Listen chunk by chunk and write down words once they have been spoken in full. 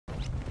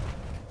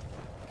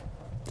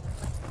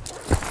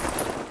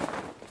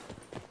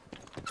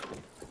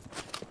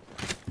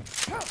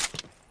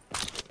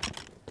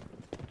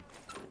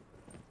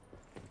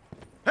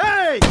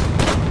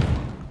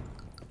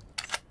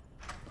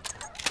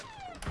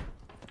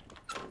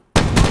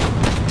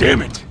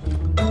Damn it!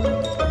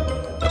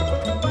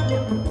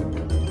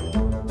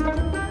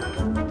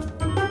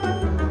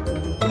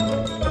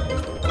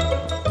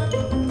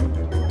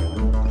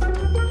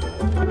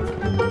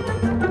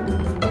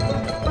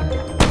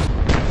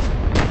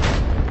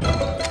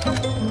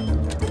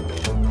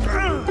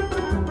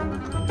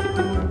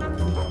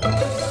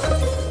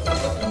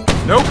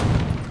 Nope.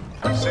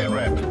 Sit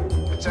rep.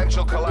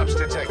 Potential collapse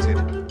detected.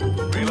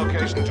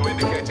 Relocation to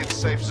indicated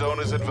safe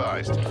zone is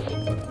advised.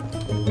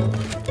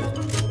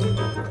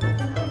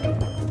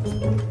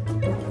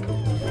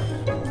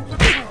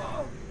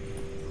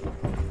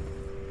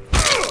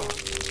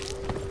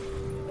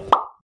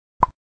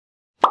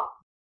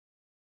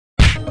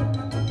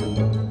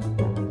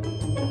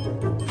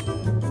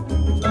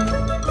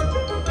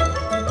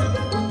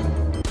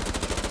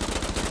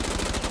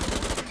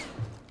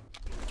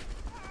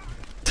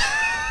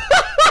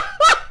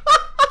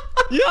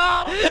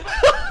 Ja!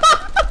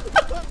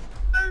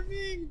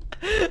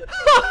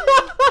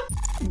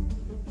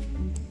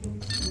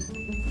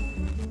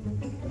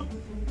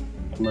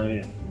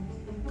 Nej.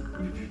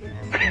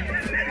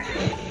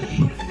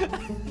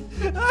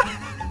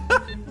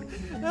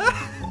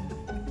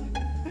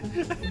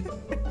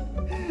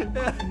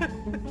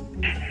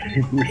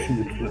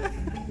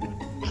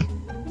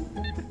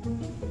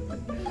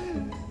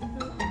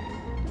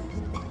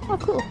 Oh,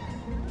 cool.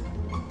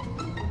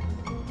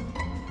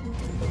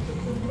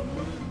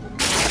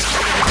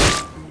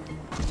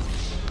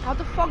 How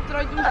the fuck did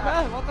I do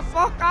that? What the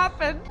fuck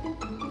happened?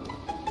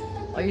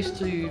 I used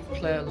to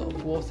play a lot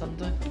of War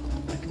Thunder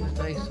back in the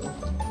day, so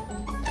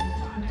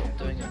stopped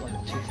doing it like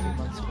 2-3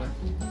 months ago.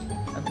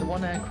 And the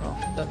one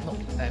aircraft, not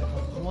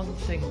aircraft, the one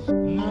thing.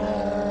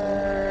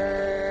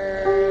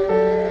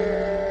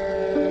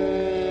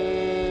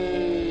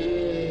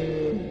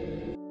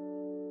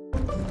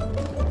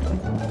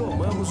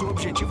 Tomamos o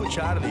objetivo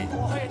Charlie.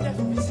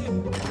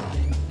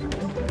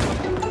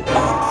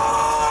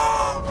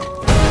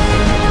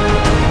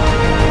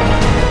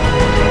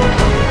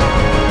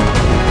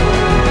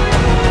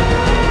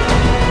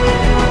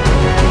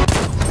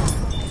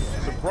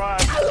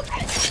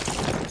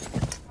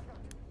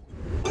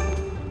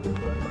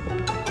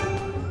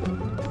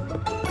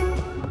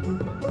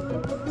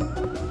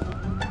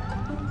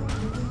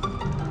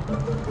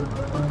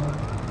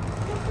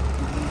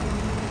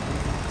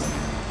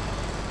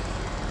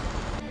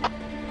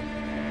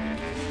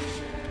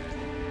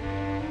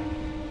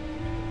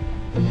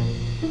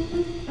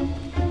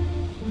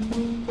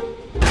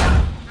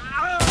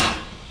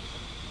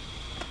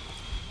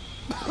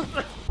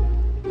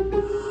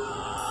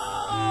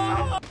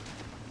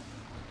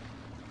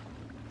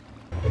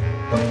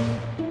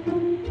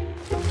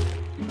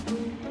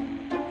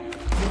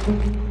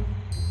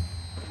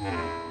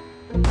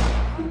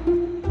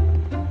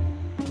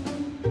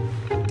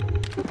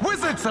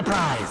 Wizard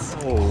surprise!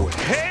 Oh,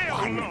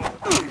 hell no!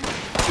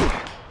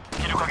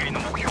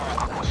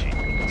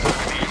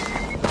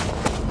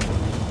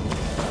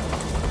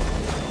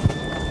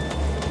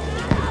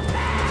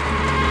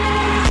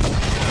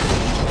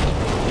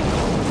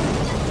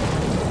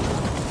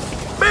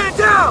 Man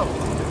down!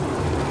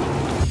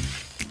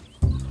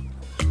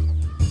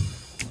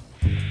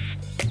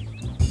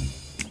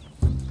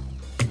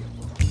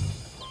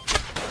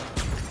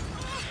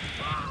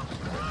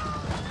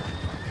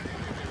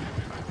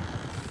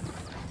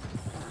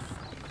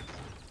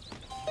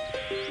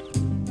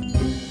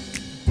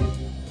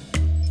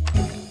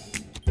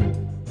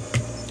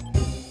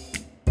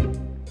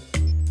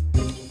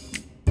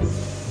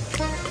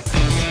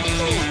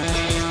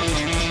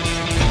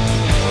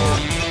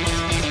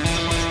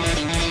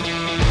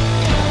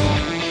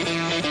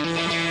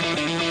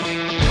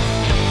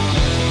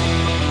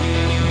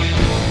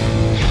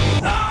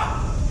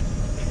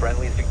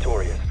 Friendly's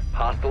victorious.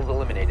 Hostiles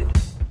eliminated.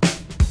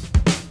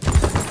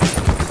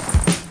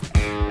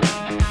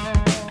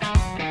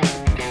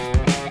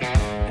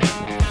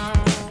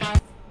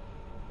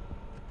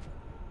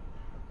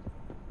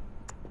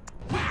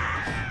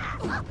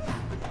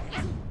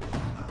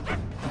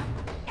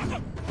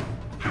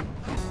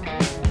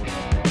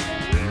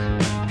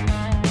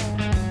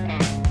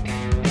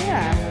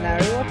 Yeah,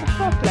 Larry, what the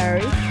fuck,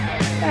 Larry?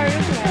 Larry,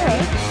 what the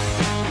fuck?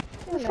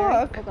 What the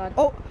fuck? Hold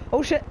on.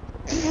 Oh shit.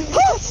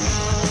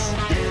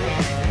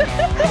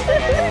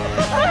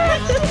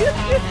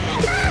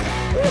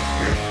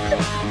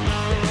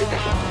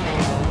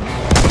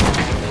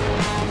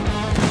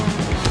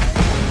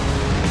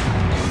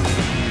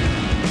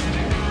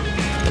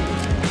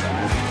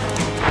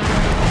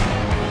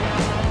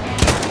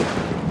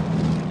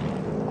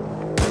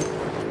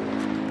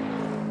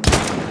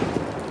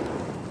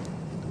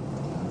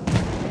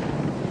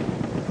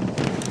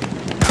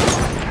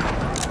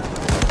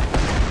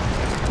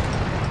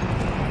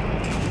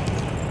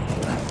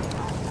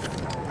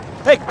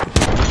 Hey!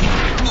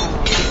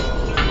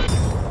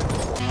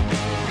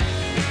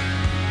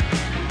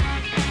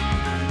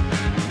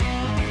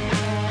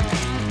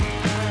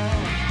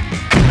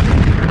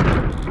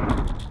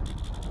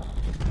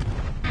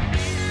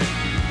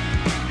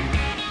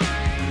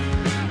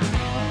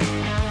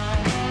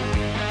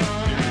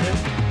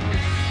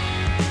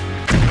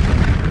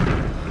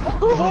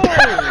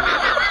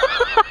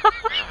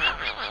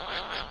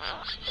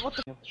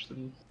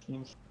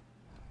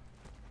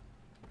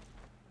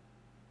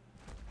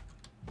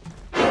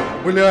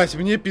 Блять,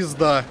 мне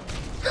пизда.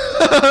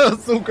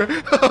 Сука.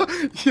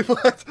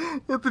 Ебать,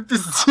 это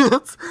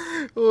пиздец.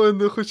 Ой,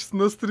 ну хочется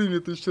на стриме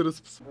это еще раз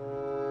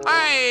посмотреть.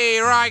 Hey,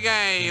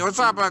 Rygay! What's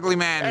up, ugly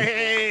man?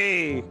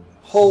 Hey!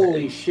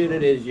 Holy shit,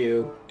 it is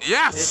you.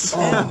 Yes!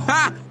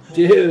 Oh,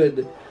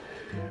 dude.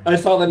 I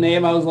saw the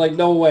name, I was like,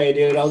 no way,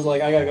 dude. I was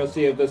like, I gotta go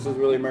see if this is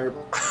really Merp.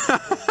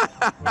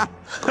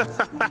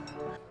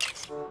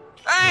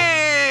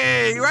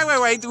 Hey!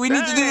 Wait. We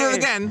need to do it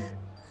again.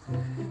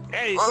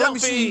 Hey, Oh, let me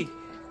selfie!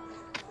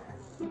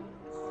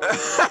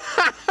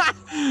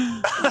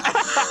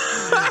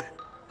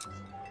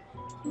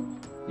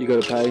 You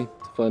gotta pay to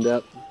find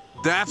out.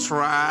 That's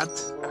right.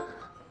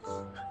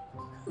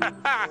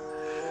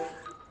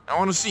 I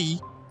want to see.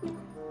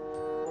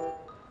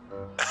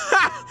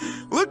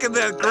 Look at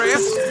that,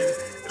 Chris.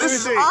 This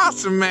is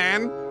awesome,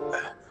 man.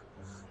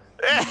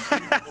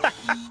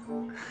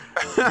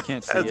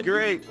 Can't see That's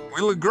great.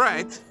 We look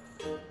great.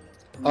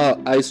 Oh,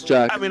 Ace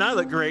Jack. I mean, I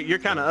look great. You're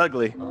kind of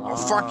ugly. Oh,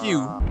 fuck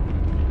you.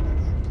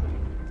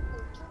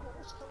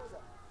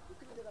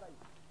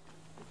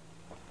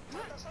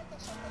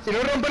 Si no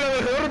rompe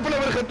la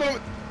verga, toma.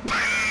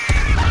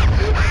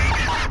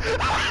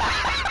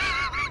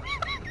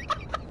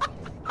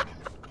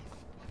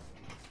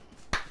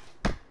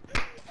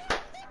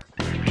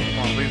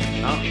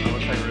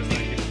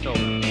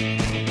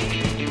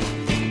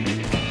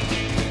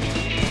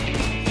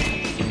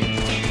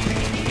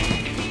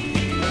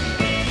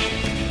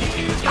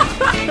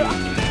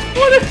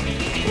 What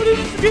is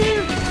this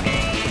game?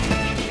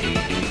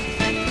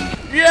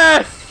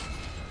 Yes!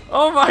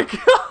 Oh my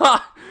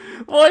god!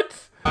 What?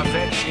 A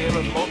vet shell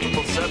of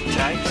multiple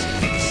subtypes,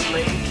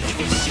 enslaved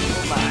to a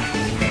single mind.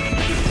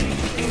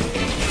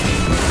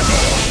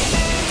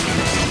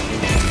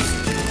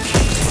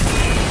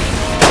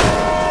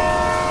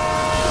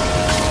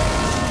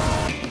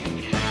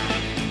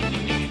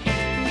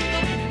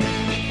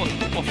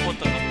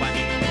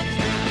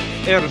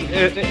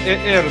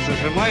 R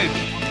зажимаешь.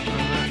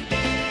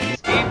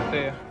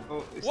 Escape.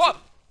 What?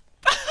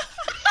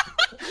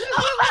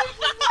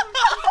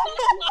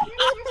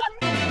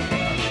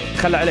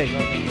 خلى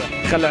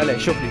عليه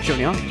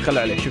شوفني ها خلى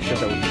عليه شوف شو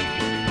اسوي.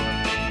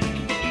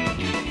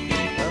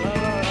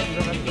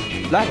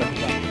 لا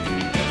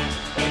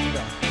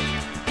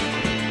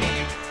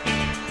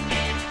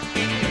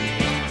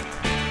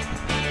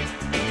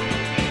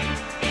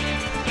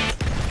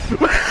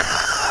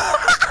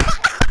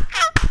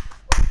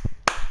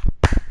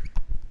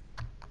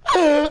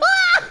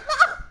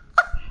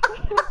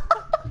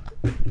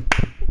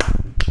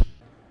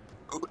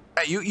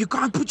You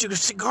can't put your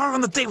cigar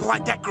on the table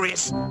like that,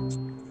 Chris.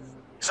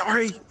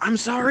 Sorry, I'm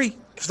sorry.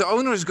 If the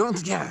owner is going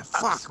to get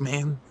fuck,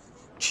 man.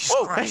 Jesus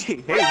Christ.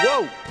 Hey,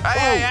 whoa!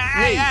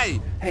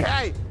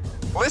 Hey!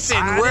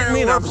 Listen,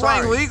 we're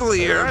playing legally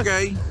here,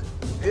 okay?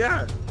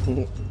 Yeah.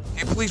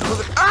 Hey, please put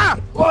it. Ah!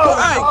 Whoa,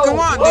 hey, whoa, come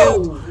on,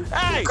 whoa. dude.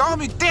 Hey! Call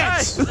me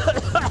Dix.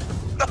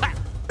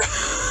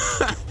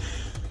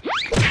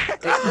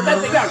 Put that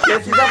thing out,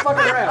 kids. He's not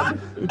fucking around.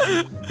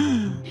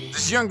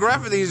 This young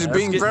graffiti is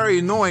being very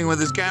annoying with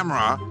his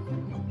camera.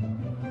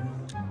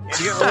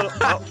 You get a little,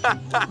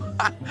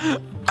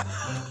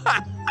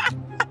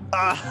 I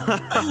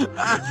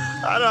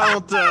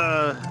don't,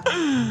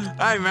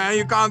 Hey, man,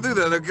 you can't do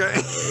that,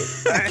 okay?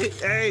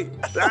 hey,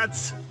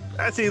 that's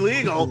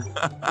illegal.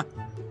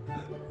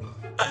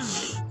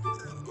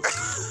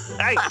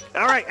 Hey,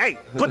 all right, hey,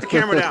 put the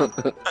camera down.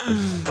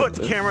 Put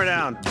the camera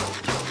down.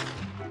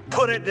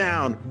 Put it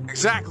down.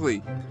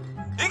 Exactly.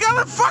 You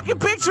got a fucking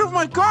picture of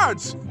my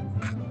cards.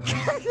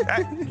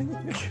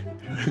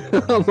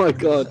 Oh my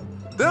god.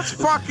 That's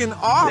fucking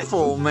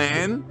awful,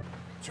 man.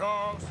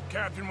 Charles,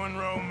 Captain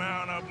Monroe,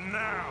 mount up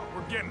now.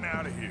 We're getting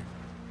out of here.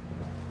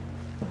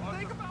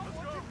 Think about what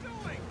you're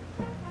doing.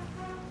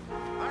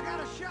 I got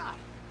a shot.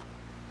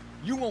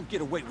 You won't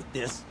get away with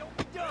this.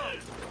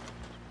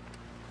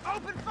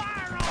 Open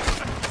fire on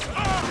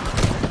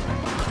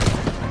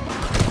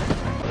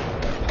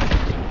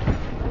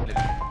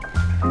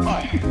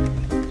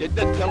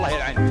جدد يلا يا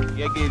العين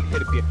يا جيل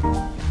هربي.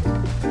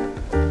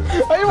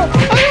 ايوه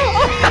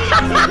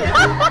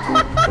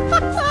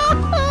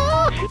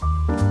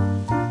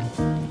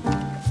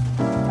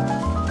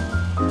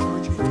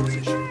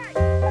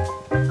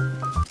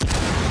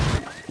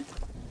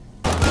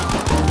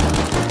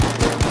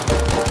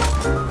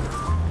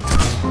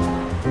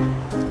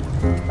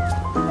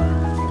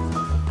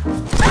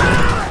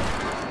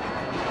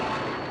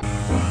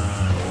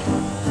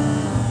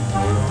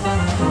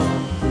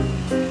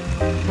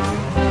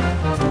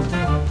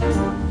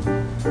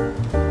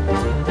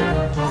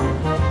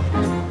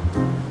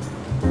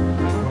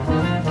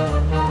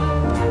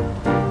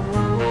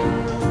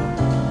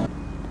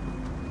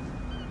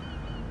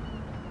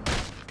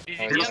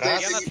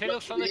Я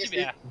нацелился на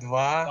тебя.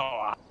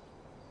 Два.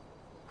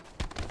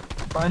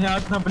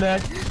 Понятно,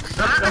 блядь.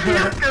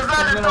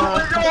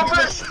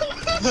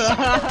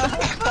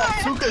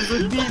 Сука,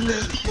 забили.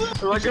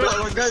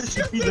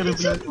 Лагающие пидоры,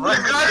 блядь.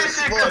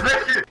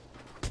 Лагающие,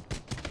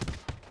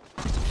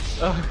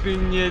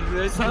 охренеть,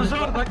 блядь.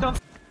 Сажар до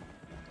конца.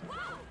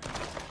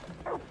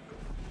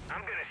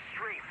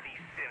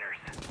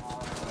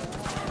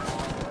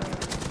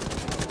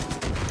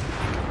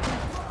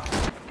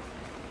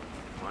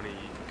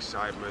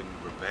 excitement,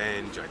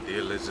 revenge,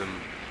 idealism.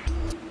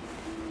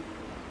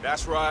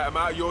 That's right, I'm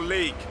out of your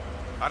league.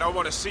 I don't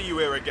want to see you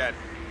here again.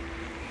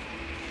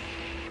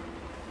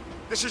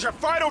 This is your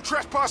final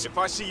trespass! If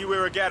I see you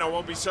here again, I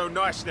won't be so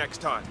nice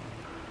next time.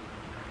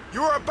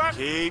 You're a bad—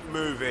 Keep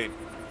moving.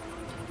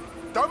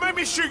 Don't make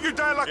me shoot you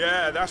down like—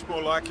 Yeah, that's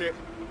more like it.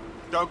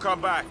 Don't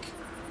come back.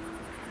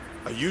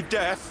 Are you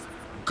deaf?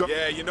 Go—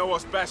 Yeah, you know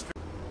what's best for